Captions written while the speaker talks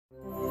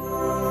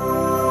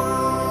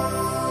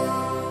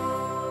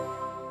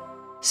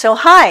So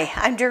hi,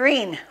 I'm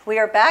Doreen. We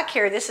are back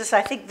here. This is,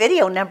 I think,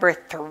 video number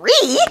 3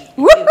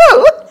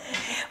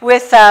 woohoo,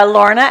 with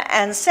Lorna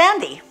and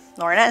Sandy.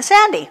 Lorna and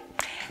Sandy.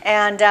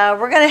 And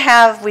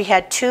we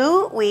had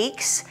 2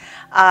 weeks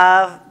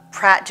of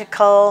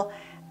practical,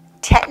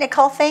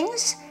 technical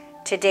things.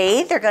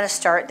 Today they're going to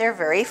start their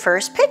very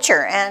first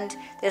picture, and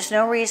there's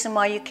no reason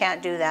why you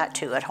can't do that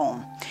too at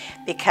home,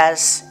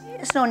 because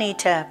there's no need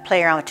to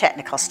play around with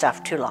technical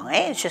stuff too long,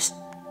 eh? It's just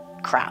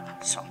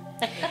crap. So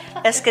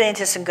let's get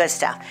into some good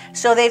stuff.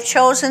 So they've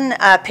chosen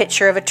a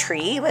picture of a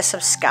tree with some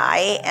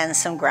sky and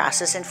some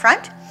grasses in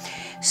front.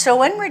 So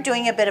when we're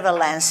doing a bit of a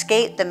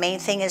landscape, the main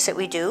thing is that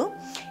we do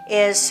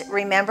is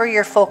remember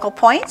your focal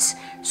points.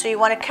 So you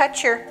want to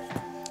cut your,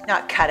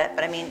 not cut it,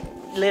 but I mean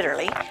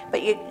literally,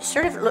 but you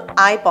sort of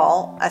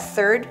eyeball a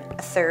third,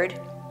 a third,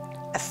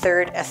 a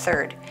third, a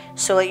third.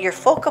 So your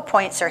focal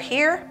points are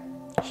here,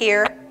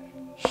 here,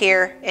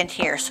 here, and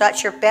here. So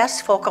that's your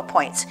best focal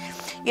points.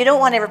 You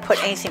don't want to ever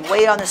put anything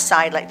way on the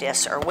side like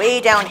this, or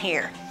way down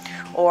here,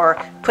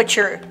 or put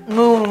your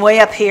moon way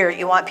up here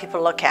you want people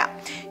to look at.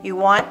 You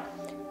want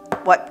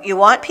what you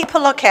want people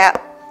to look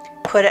at,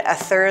 put it a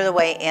third of the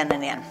way in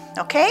and in,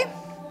 okay?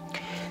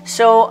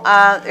 So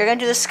you're going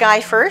to do the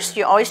sky first.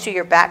 You always do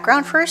your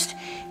background first.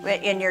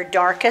 And your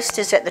darkest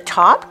is at the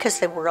top,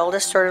 because the world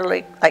is sort of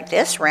like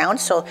this,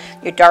 round. So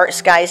your dark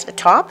sky is at the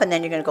top, and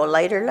then you're going to go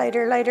lighter,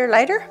 lighter, lighter,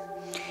 lighter.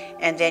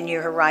 And then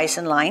your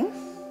horizon line,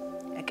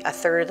 a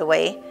third of the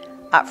way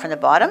up from the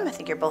bottom. I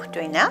think you're both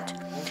doing that.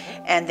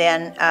 And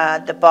then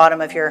the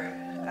bottom of your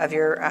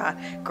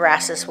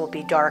grasses will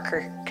be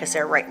darker because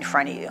they're right in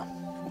front of you.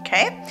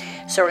 Okay,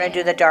 so we're going to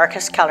do the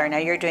darkest color. Now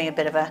you're doing a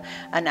bit of a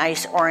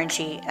nice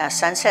orangey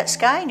sunset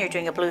sky, and you're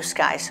doing a blue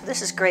sky. So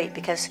this is great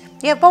because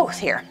you have both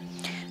here.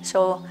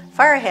 So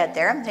far ahead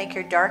there, take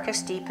your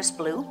darkest, deepest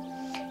blue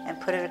and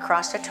put it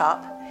across the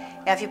top.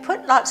 Now if you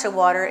put lots of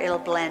water, it'll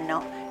blend.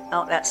 No,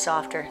 that's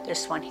softer.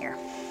 This one here.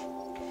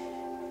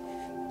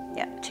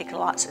 Yeah, take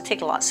lots of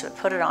it,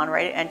 put it on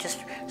right, and just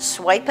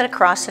swipe it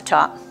across the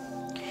top.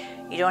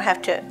 You don't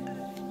have to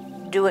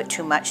do it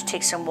too much.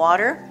 Take some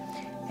water,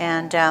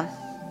 and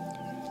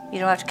you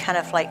don't have to kind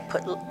of like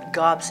put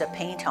gobs of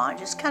paint on.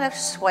 Just kind of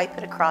swipe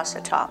it across the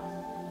top.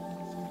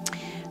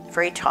 The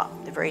very top,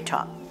 the very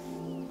top.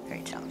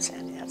 Very top,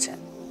 Sandy, that's it.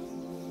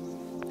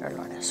 Or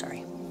Lorna,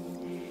 sorry.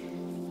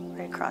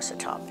 Right across the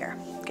top there.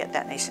 Get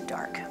that nice and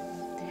dark.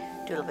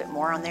 Do a little bit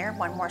more on there.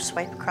 One more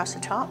swipe across the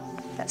top.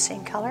 That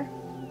same color.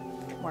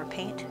 More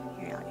paint.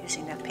 You're not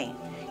using enough paint.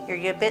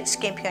 You're a bit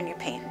skimpy on your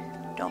paint.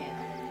 Don't.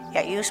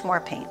 Yeah, use more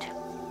paint.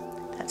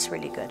 That's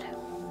really good.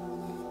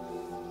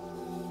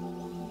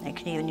 You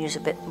can even use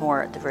a bit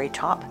more at the very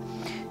top.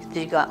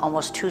 You got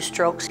almost 2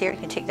 strokes here. You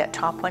can take that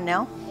top one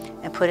now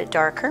and put it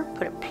darker.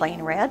 Put it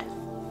plain red.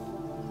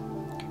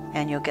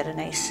 And you'll get a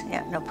nice,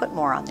 yeah, no, put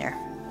more on there.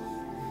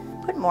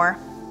 Put more.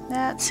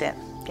 That's it.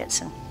 Get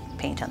some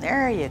paint on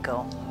there. There you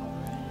go.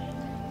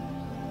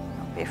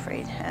 Don't be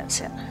afraid.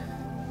 That's it.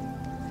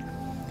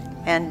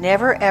 And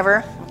never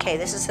ever, okay,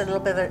 this is a little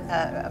bit of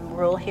a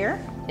rule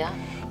here. Yeah.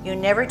 You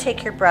never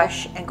take your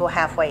brush and go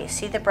halfway.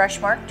 See the brush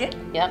mark?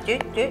 Yeah.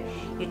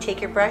 You take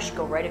your brush,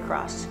 go right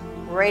across.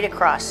 Right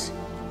across.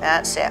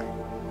 That's it.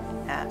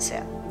 That's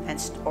it.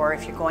 And or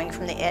if you're going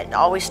from the edge,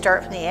 always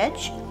start from the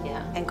edge.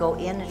 Yeah. And go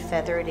in and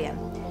feather it in.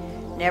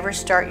 Never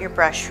start your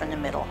brush from the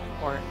middle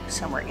or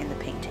somewhere in the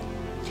painting.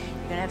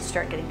 You're gonna have to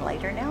start getting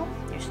lighter now.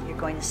 You're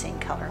going the same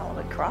color all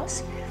the way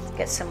across.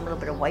 Get some little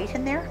bit of white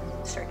in there.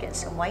 Start getting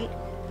some white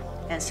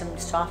and some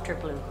softer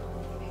blue.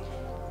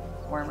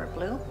 Warmer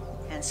blue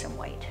and some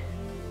white.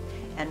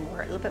 And a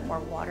little bit more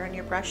water in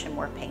your brush and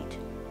more paint.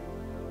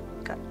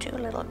 Got too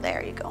little,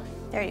 there you go.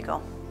 There you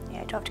go.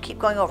 Yeah, you don't have to keep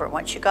going over it.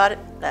 Once you got it,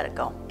 let it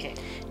go. Okay.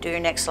 Do your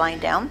next line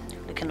down.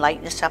 You can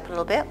lighten this up a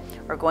little bit.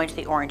 We're going to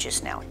the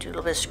oranges now. Do a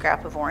little bit of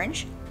scrap of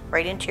orange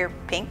right into your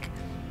pink,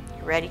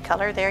 your ready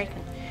color there. You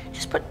can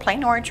just put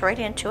plain orange right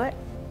into it.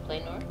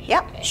 Plain orange?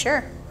 Yep, Okay.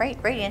 sure. Right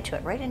into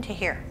it, right into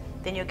here.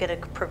 Then you'll get a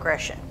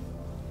progression.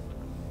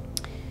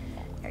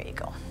 There you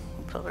go.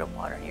 Put a little bit of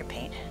water in your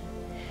paint.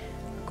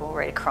 Go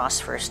right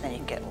across first, and then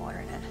you can get water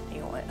in it.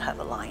 You won't have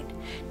a line.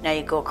 Now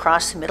you go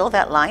across the middle of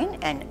that line,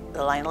 and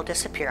the line will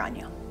disappear on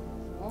you.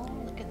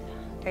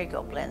 There you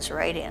go, blends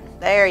right in.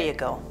 There you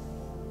go.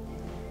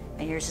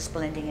 And yours is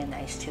blending in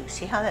nice too.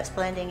 See how that's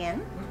blending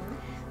in?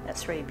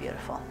 That's really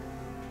beautiful.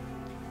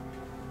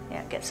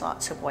 Yeah, it gets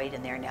lots of white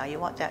in there now. You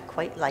want that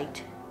quite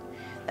light.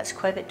 That's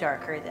quite a bit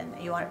darker than,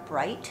 you want it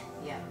bright?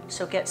 Yeah.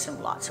 So get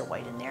lots of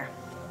white in there.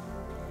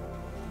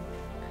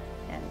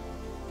 And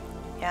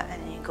yeah,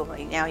 and then you go,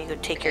 now you go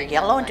take your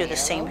yellow and do the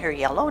same here,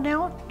 yellow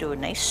now. Do a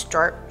nice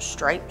stripe,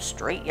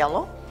 straight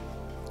yellow.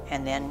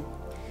 And then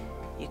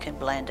you can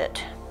blend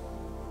it.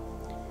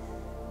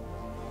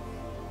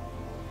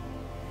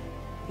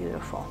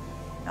 Beautiful.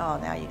 Oh,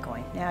 now you're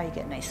going. Now you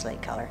get nice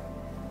light color.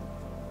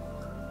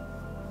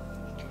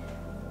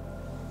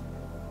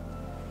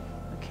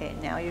 Okay,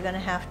 now you're going to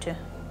have to.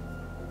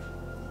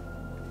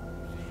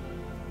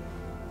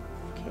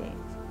 Okay,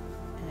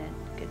 and then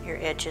get your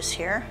edges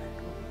here.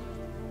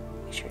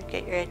 Make sure to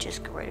get your edges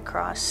go right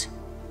across.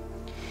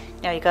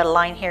 Now you got a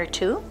line here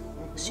too.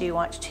 So you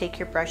want to take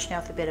your brush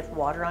now with a bit of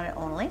water on it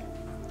only.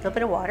 A little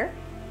bit of water.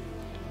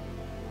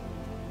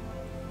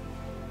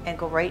 And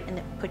go right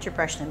and put your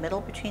brush in the middle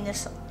between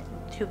this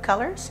two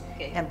colors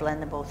and blend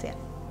them both in.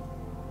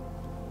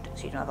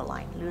 So you don't have a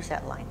line. Lose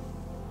that line.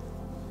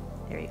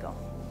 There you go.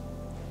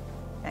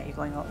 Now you're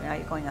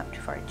going up too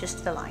far.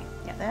 Just the line.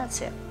 Yeah,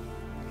 that's it.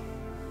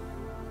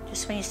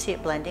 Just when you see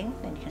it blending,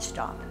 then you can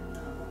stop.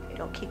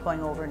 Don't keep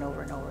going over and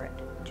over and over it.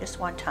 Just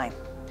one time.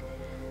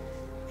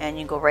 And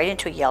you go right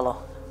into a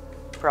yellow,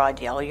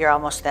 broad yellow. You're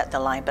almost at the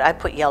line, but I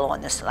put yellow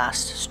on this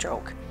last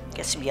stroke.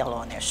 Get some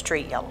yellow in there,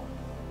 straight yellow.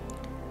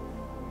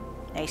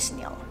 Nice and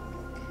yellow.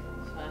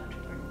 So I have to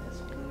bring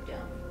this blue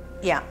down?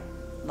 Yeah,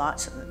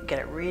 lots of, get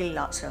it really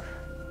lots of,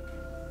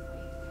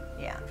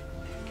 yeah.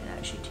 You can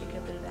actually take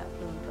a bit of that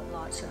blue and put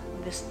lots of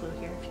this blue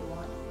here if you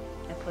want,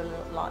 and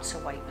put lots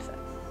of white with it.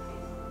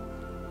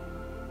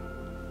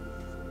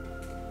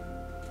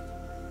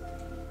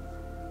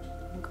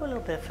 Go a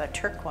little bit of a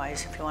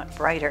turquoise if you want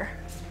brighter.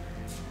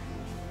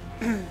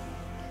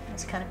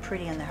 It's kind of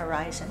pretty on the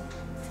horizon.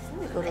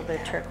 Go a little bit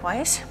of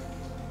turquoise.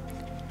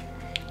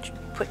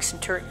 Put some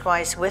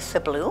turquoise with the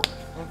blue.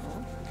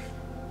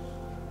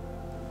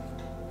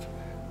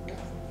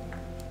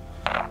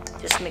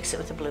 Just mix it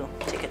with the blue.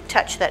 Take a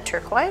touch of that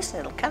turquoise and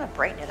it'll kind of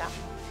brighten it up.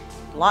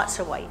 Lots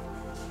of white.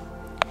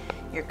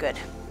 You're good.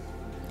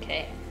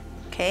 Okay.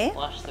 Okay.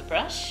 Wash the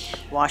brush.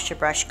 Wash your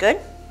brush good.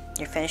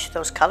 You're finished with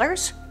those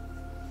colors.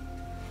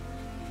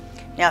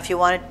 Now if you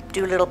want to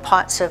do little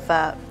pots of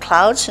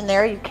clouds in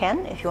there, you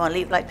can. If you want to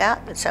leave it like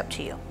that, it's up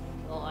to you.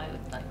 Well, I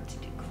would like to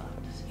do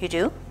clouds. You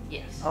do?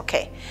 Yes.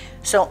 Okay.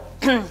 So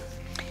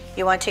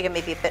you want to take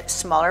maybe a bit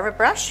smaller of a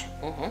brush.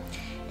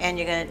 And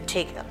you're going to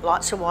take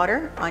lots of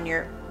water on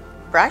your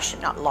brush.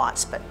 Not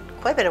lots, but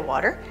quite a bit of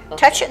water.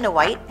 Touch it in the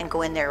white and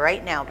go in there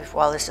right now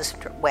while this is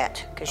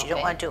wet, because you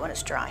don't want to do it when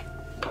it's dry.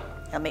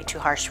 It'll make too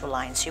harsh of a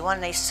line. So you want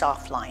a nice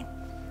soft line.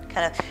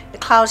 Kind of, the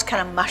clouds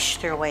kind of mush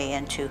their way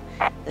into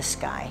the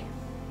sky.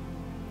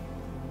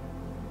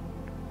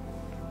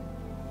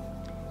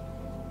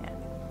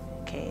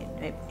 Okay,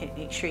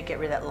 make sure you get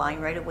rid of that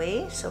line right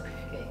away. So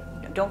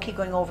don't keep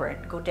going over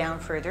it. Go down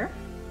further.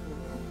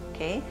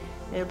 Okay,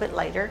 a little bit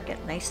lighter.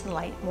 Get nice and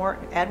light. More,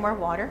 add more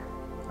water,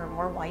 or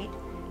more white,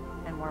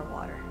 and more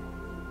water,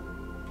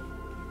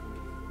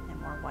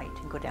 and more white,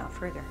 and go down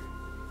further.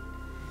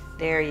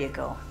 There you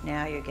go.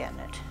 Now you're getting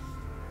it.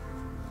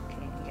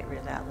 Okay, get rid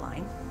of that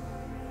line.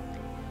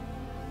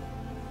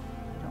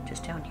 No,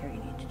 just down here.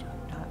 You need to do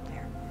it, not up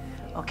there.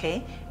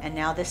 Okay, and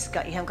now this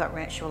got, you haven't got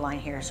much of a line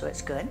here, so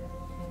it's good.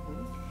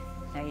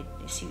 Now you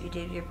see what you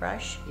did with your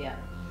brush? Yeah.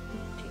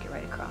 Take it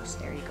right across.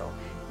 There you go.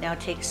 Now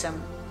take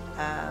some,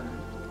 a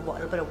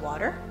little bit of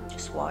water,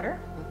 just water,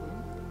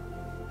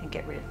 and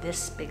get rid of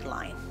this big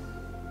line.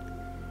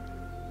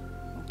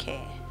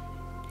 Okay.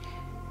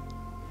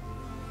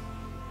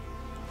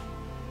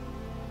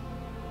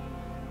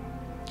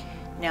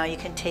 Now you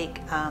can take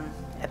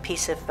a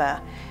piece of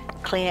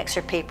Kleenex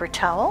or paper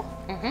towel,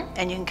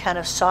 and you can kind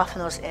of soften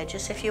those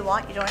edges if you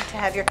want. You don't have to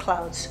have your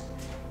clouds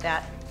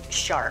that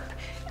sharp.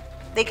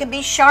 They can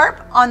be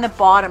sharp on the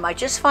bottom. I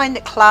just find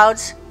that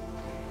clouds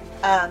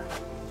are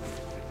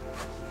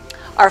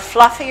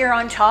fluffier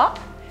on top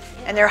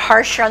and they're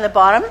harsher on the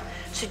bottom.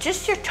 So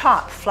just your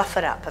top, fluff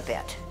it up a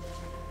bit.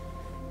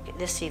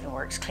 This even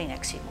works,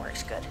 Kleenex even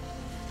works good.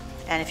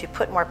 And if you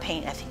put more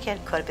paint, I think you had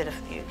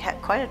you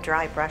had quite a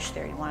dry brush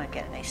there. You want to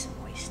get it nice and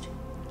moist.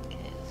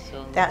 Okay,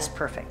 so that's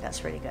perfect,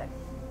 that's really good.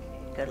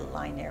 Got a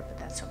line there, but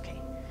that's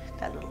okay.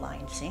 That little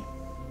line, see?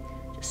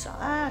 Just saw,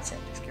 that's it,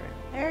 just get rid of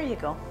it. There you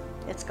go.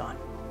 It's gone.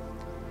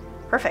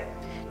 Perfect.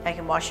 Now you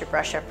can wash your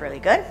brush up really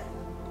good.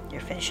 You're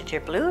finished with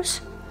your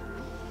blues.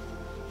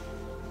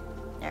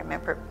 Now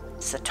remember,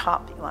 it's the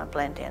top that you want to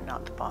blend in,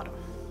 not the bottom.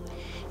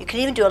 You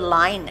can even do a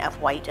line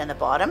of white on the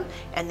bottom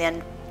and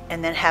then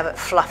have it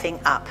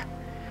fluffing up,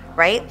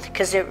 right?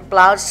 Because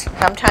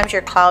sometimes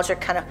your clouds are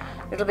kind of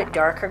a little bit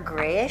darker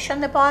grayish on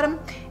the bottom,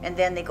 and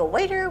then they go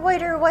whiter,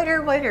 whiter,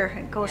 whiter, whiter,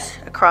 and it goes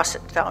across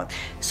it down.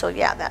 So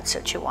yeah, that's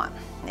what you want.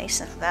 Nice,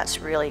 that's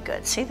really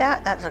good. See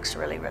that? That looks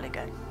really, really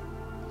good.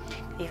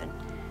 Even,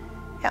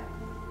 yeah.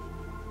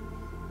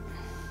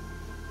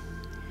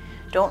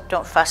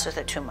 Don't fuss with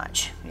it too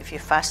much. If you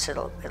fuss,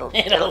 it'll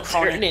look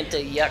phony. Turn into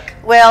yuck.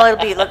 Well,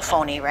 it'll look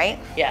phony, right?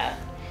 Yeah.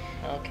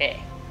 Okay.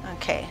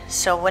 Okay.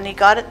 So when you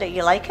got it that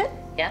you like it,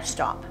 yeah.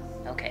 Stop.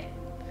 Okay.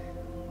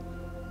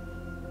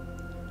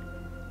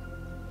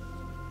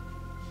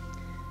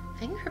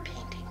 Finger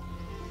painting.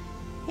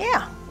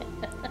 Yeah.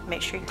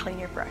 Make sure you clean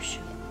your brush.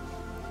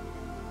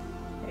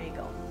 There you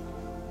go.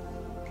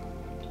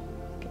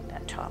 Get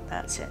that top.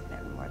 That's it.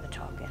 And more of the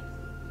top in.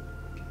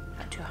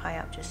 Not too high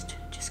up. Just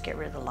get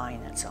rid of the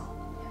line. That's all.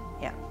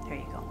 Yeah. There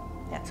you go.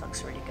 That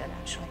looks really good,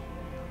 actually.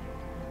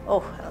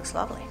 Oh, that looks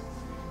lovely.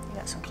 You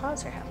got some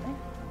clouds there happening.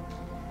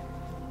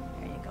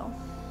 There you go.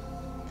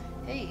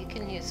 Hey, you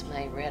can use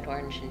my red,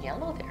 orange, and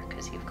yellow there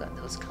because you've got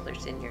those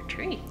colors in your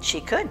tree.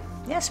 She could.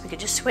 Yes, we could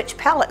just switch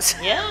palettes.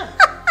 Yeah.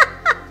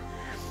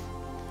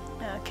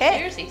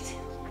 Okay. Cheersies.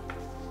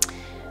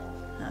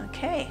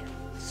 Okay,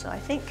 so I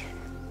think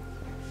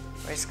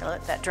we're just gonna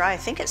let that dry. I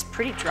think it's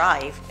pretty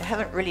dry. I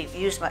haven't really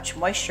used much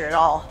moisture at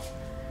all.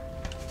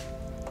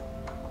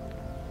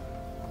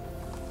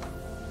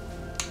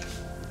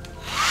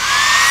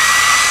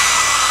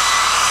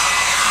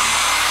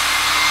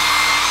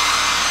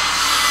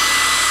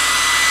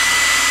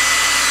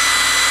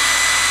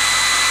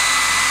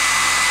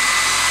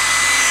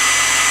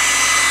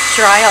 It's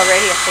dry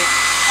already, I think.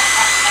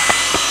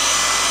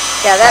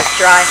 Yeah, that's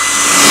dry. It's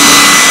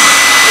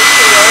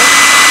too low.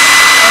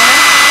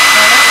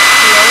 It's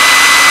too low.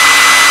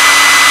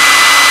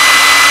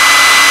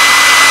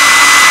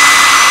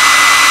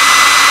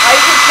 How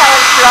you can tell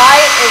it's dry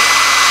is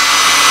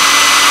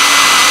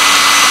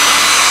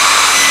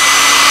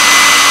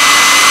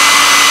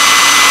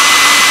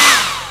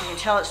you can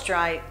tell it's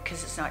dry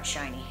because it's not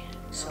shiny.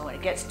 So when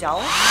it gets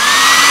dull,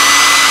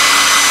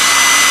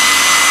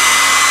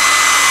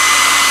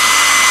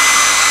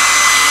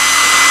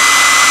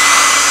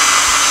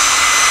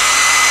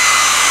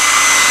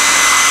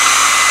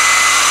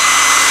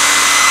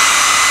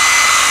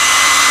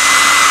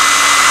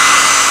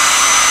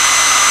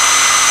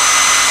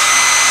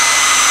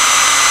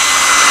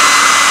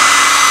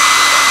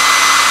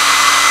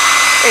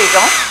 there you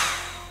go.